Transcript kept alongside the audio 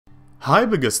Hi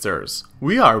Bigisters!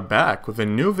 We are back with a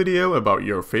new video about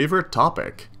your favorite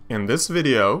topic. In this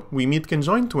video, we meet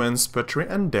conjoined twins Putri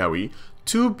and Dewi,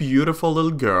 two beautiful little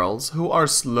girls who are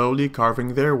slowly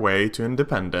carving their way to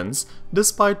independence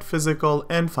despite physical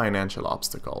and financial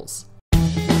obstacles.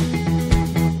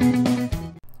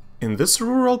 In this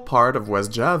rural part of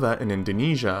West Java in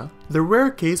Indonesia, the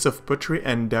rare case of Putri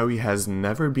and Dewi has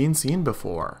never been seen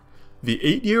before. The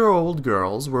 8-year-old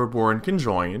girls were born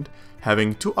conjoined,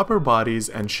 having 2 upper bodies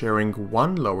and sharing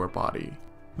 1 lower body.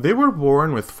 They were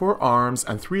born with 4 arms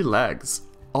and 3 legs,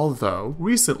 although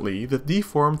recently the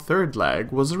deformed 3rd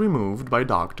leg was removed by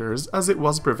doctors as it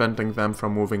was preventing them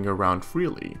from moving around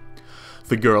freely.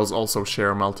 The girls also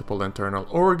share multiple internal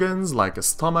organs like a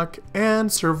stomach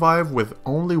and survive with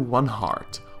only 1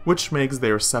 heart, which makes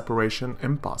their separation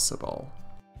impossible.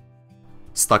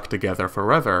 Stuck together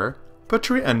forever,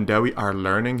 Putri and Dewi are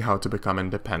learning how to become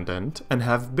independent and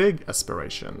have big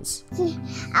aspirations.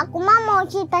 Aku mah mau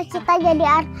cita-cita jadi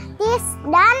artis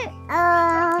dan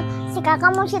si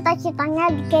kakak mau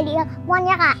cita-citanya jadi ilmuwan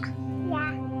ya kak? Ya.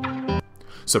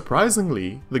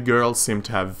 Surprisingly, the girls seem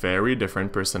to have very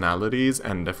different personalities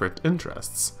and different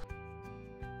interests.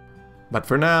 But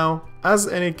for now, as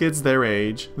any kids their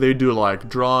age, they do like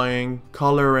drawing,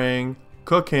 coloring,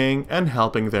 cooking, and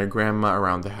helping their grandma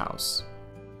around the house.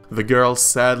 The girls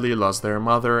sadly lost their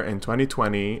mother in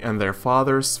 2020 and their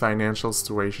father's financial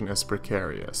situation is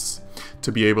precarious. To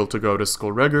be able to go to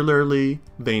school regularly,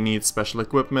 they need special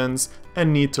equipment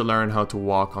and need to learn how to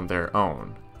walk on their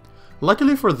own.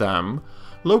 Luckily for them,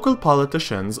 local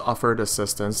politicians offered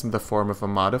assistance in the form of a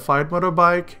modified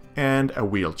motorbike and a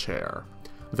wheelchair.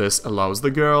 This allows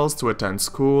the girls to attend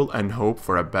school and hope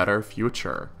for a better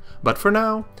future. But for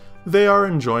now, they are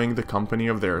enjoying the company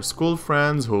of their school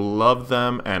friends who love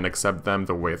them and accept them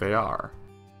the way they are.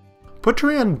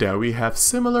 Putri and Dewi have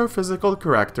similar physical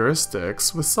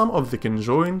characteristics with some of the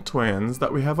conjoined twins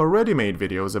that we have already made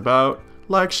videos about,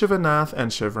 like Shivanath and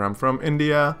Shivram from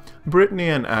India, Brittany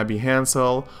and Abby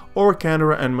Hansel, or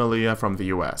Kendra and Malia from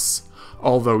the US,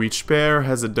 although each pair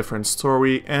has a different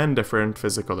story and different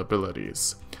physical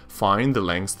abilities. Find the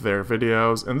links to their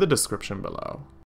videos in the description below.